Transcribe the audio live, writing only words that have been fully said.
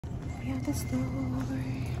at the store.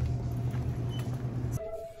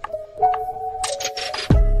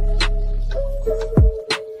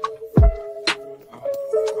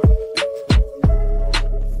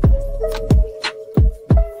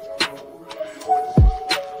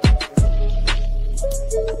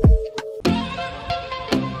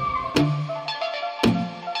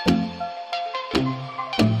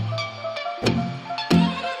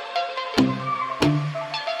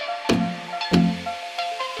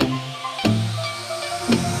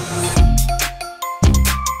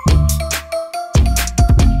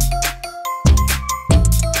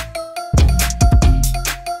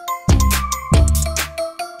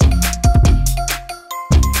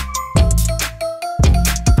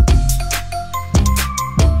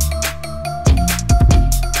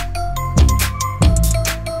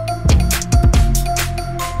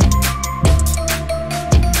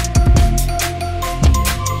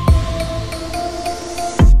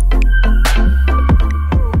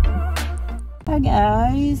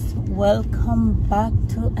 Guys, welcome back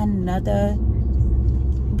to another, I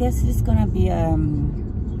guess it's gonna be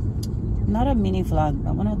not a mini vlog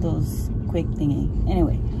but one of those quick thingy.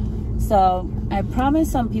 Anyway, so I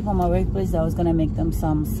promised some people in my workplace that I was gonna make them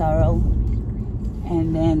some sorrel,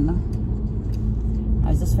 and then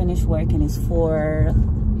I just finished work and it's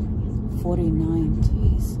 4:49.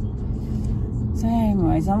 Jeez. So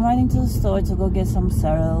anyways, I'm running to the store to go get some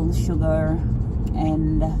sorrel, sugar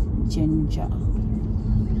and ginger,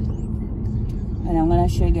 and I'm gonna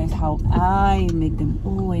show you guys how I make them.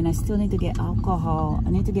 Oh, and I still need to get alcohol. I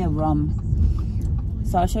need to get rum.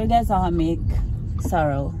 So I'll show you guys how I make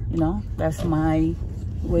sorrel. You know, that's my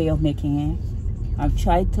way of making it. I've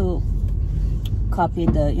tried to copy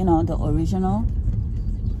the, you know, the original,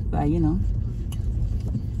 but you know,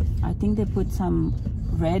 I think they put some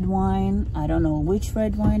red wine. I don't know which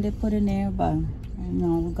red wine they put in there, but you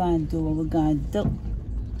know, we're gonna do what we're gonna do.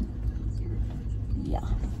 Yeah,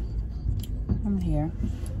 I'm here.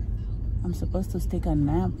 I'm supposed to take a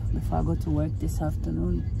nap before I go to work this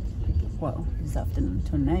afternoon. Well, this afternoon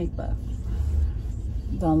tonight, but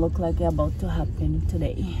don't look like it's about to happen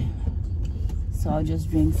today. So I'll just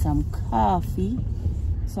drink some coffee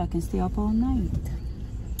so I can stay up all night.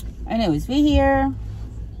 Anyways, we're here.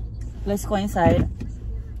 Let's go inside.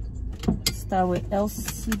 Start with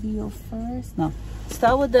LCBO first. No,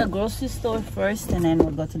 start with the grocery store first, and then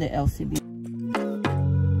we'll go to the LCBO.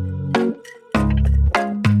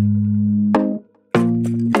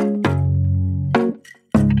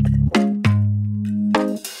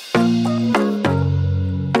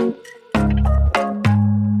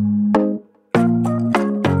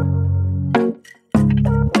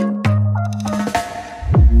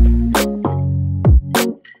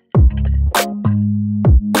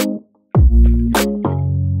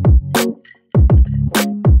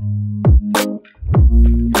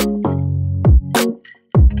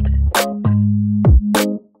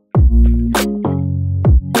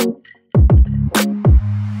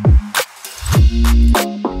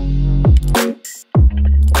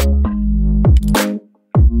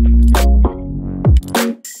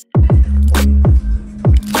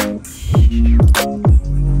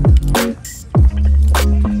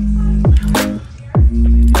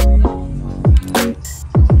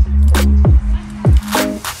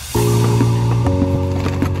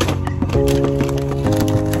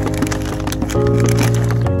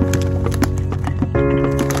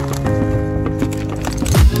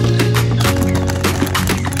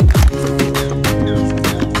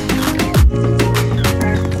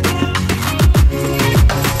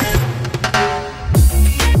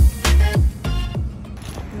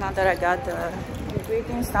 That I got the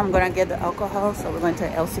ingredients, I'm gonna get the alcohol, so we're going to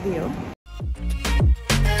LCBO.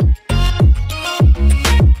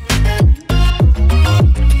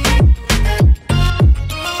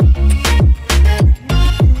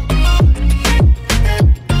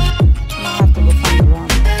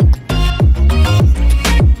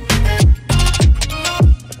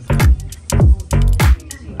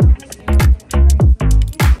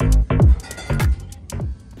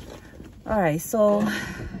 All right, so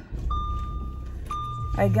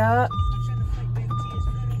I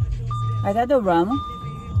got the rum,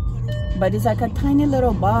 but it's like a tiny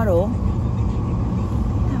little bottle.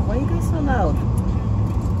 Yeah, why are you guys so loud?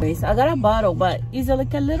 Anyways, I got a bottle, but it's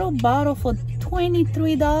like a little bottle for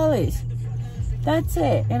 $23. That's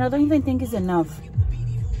it, and I don't even think it's enough.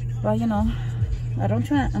 But you know,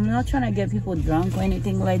 I'm not trying to get people drunk or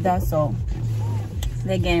anything like that, so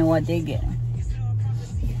they're getting what they get.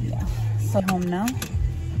 Yeah, so home now.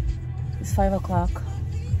 It's 5 o'clock.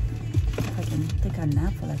 I can take a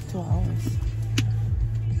nap for like 2 hours,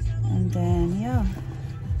 and then yeah,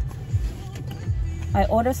 I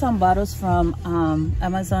ordered some bottles from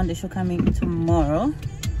Amazon. They should come in tomorrow,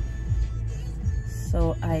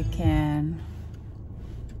 so I can.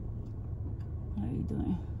 What are you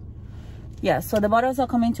doing? Yeah, so the bottles are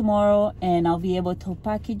coming tomorrow, and I'll be able to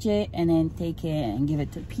package it and then take it and give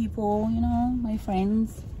it to people, you know, my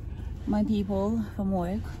friends, my people from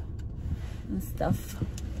work and stuff.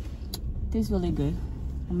 Tastes really good.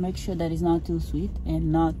 I'll make sure that it's not too sweet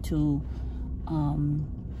and not too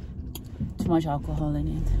much alcohol in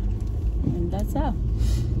it. And that's that.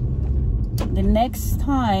 The next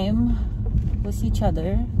time we'll see each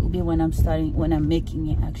other will be when I'm making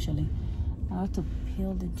it. Actually, I have to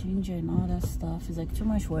peel the ginger and all that stuff. It's like too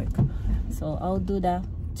much work, so I'll do that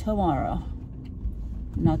tomorrow,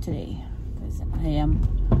 not today, because I am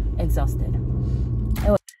exhausted.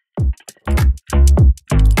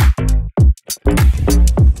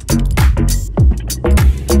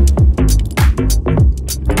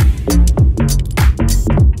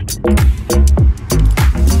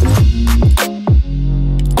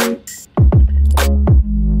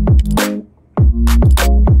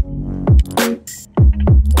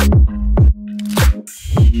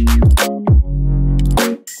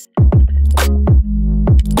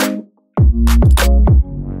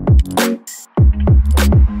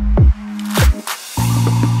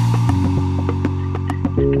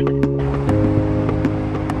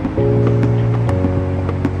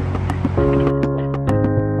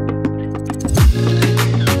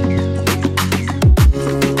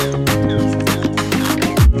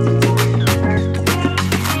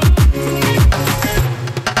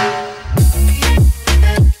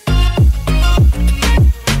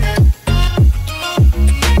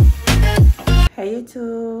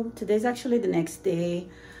 Today's actually the next day.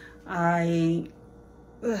 I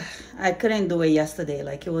couldn't do it yesterday.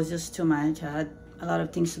 Like, it was just too much. I had a lot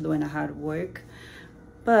of things to do and I had work.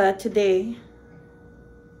 But today,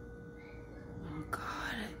 oh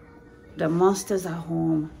God, the monsters are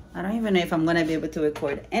home. I don't even know if I'm gonna be able to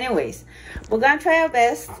record. Anyways, we're gonna try our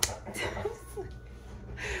best.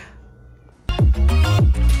 Alright,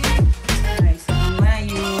 so I'm gonna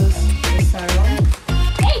use the Sorrel.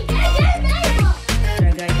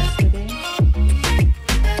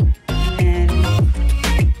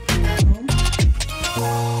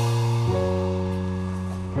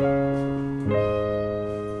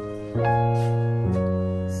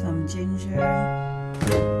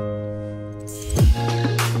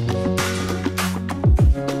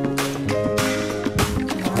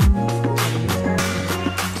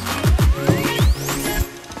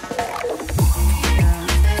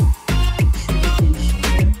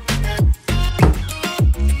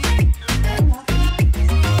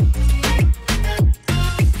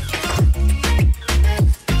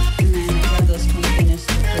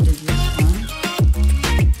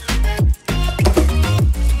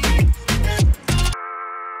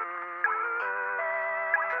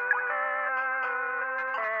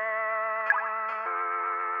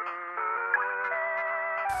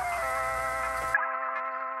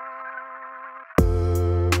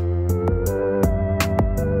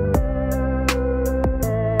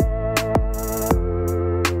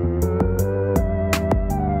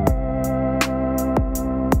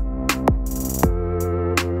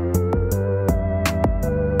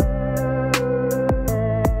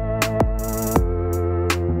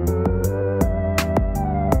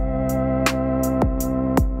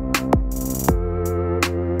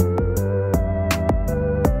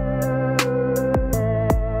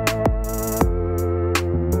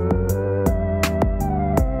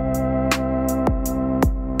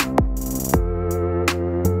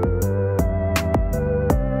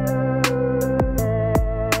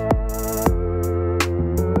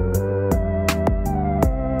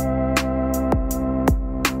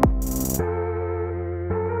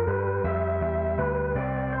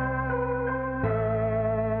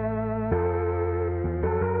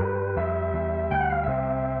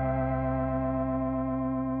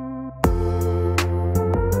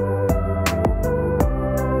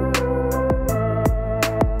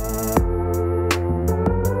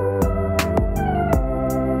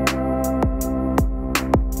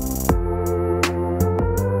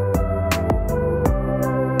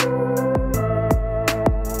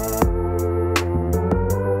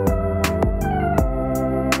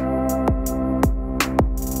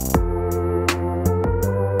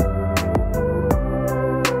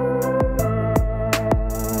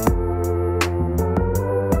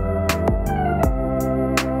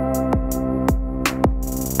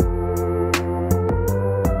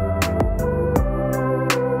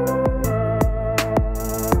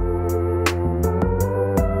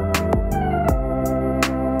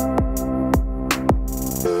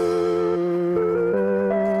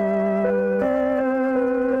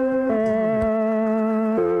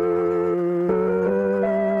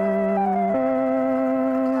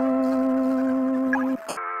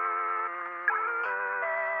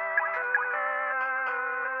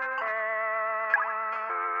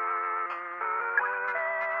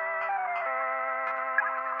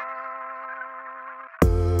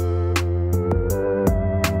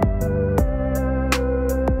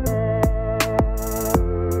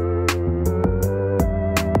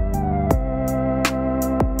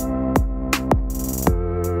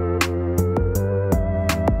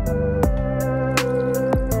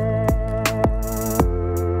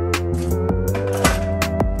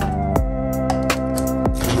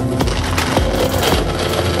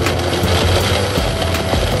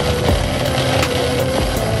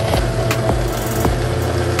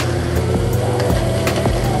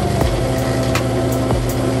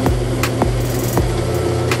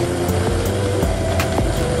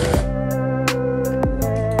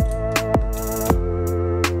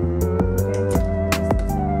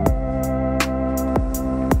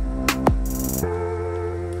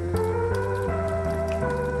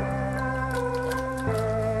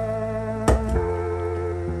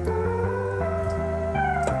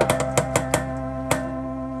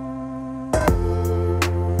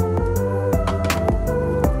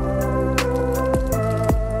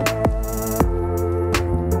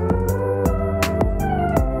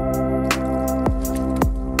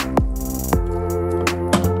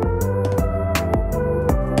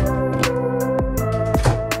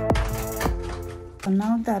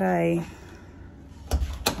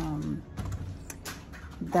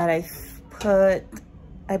 that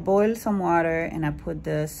I boiled some water and I put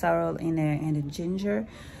the sorrel in there and the ginger.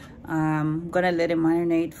 I'm gonna let it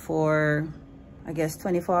marinate for, I guess,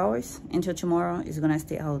 24 hours until tomorrow. It's gonna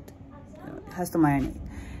stay out. It has to marinate.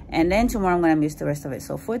 And then tomorrow I'm gonna mix the rest of it.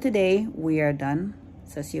 So for today, we are done.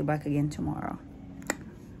 So see you back again tomorrow.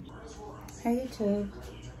 Hey YouTube.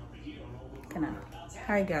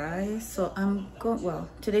 Hi guys. So well,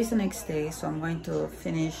 today's the next day, so I'm going to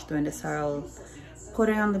finish doing the sorrel, put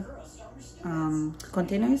it on the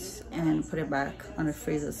containers and put it back on the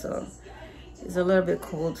freezer. So it's a little bit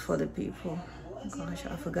cold for the people. Gosh,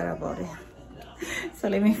 I forgot about it. So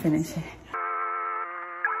let me finish it.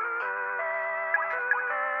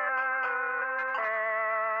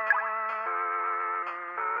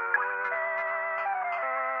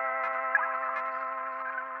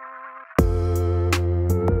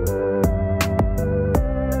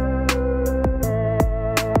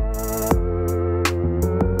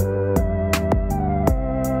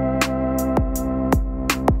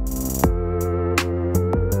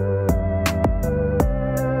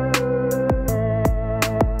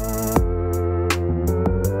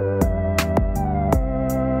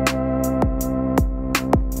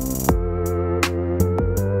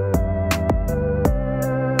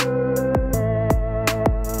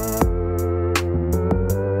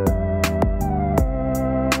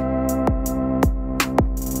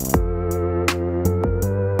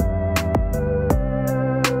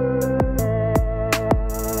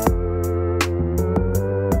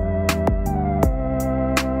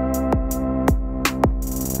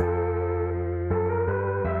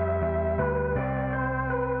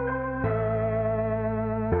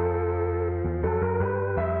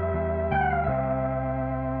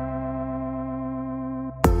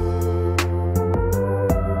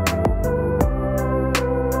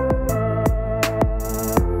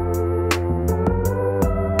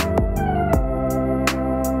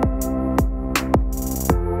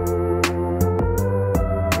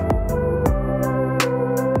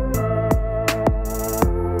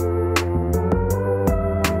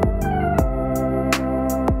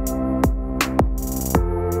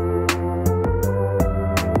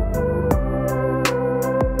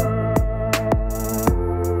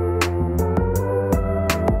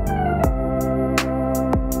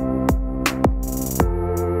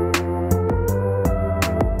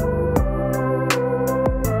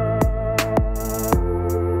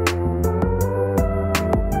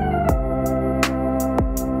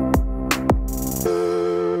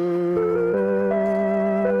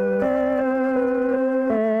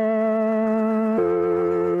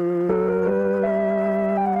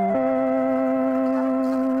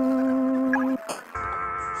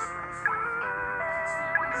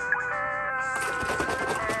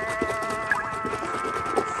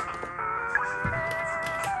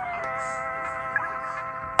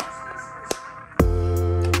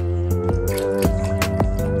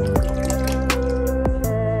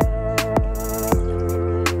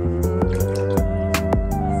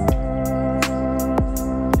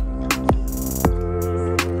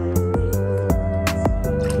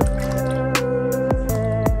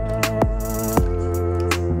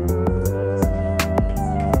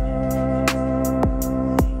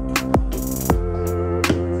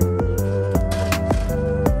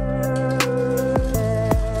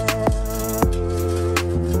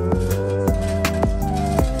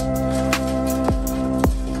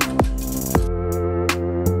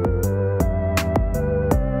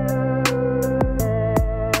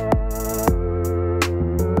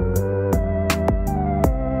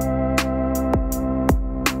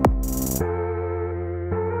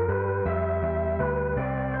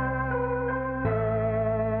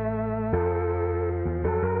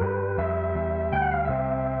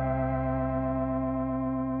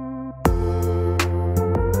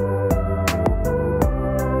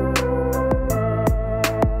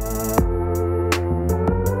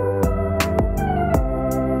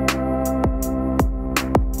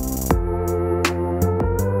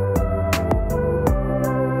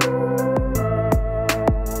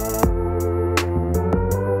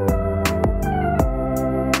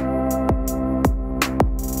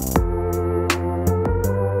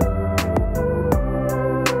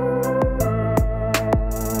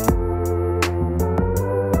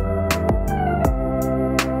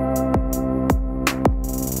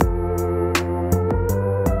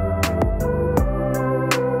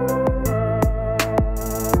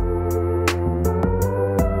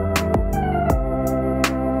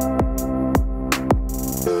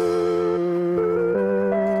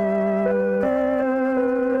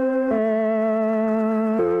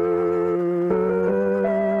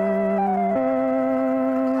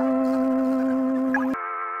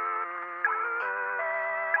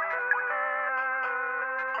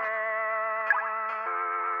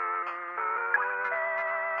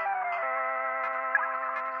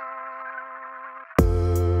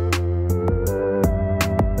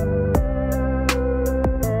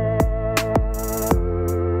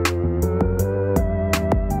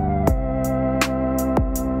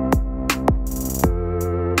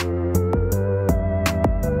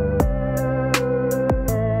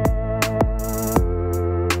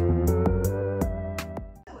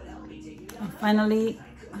 finally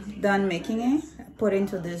done making it. Put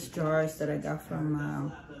into these jars that I got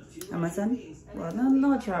from Amazon. Well,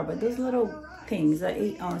 no jar, but those little things, the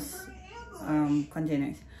 8-ounce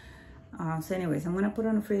containers. So anyways, I'm gonna put it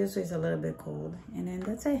on the freezer so it's a little bit cold, and then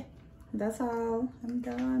that's it. That's all. I'm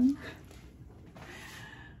done.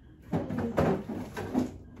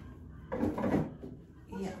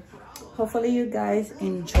 Yeah. Hopefully you guys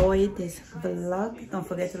enjoyed this vlog. Don't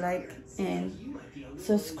forget to like and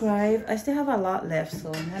subscribe. I still have a lot left,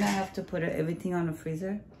 so I'm gonna have to put everything on the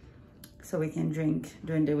freezer so we can drink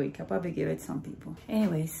during the week. I'll probably give it to some people.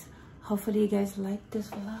 Anyways, hopefully you guys like this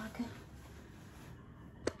vlog.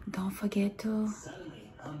 Don't forget to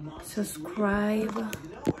subscribe.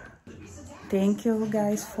 Thank you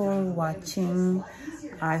guys for watching.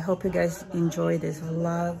 I hope you guys enjoy this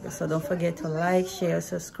vlog. So don't forget to like, share,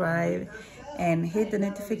 subscribe, and hit the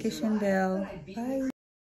notification bell. Bye.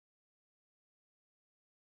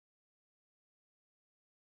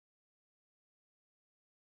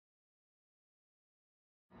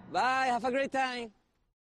 Bye, have a great time.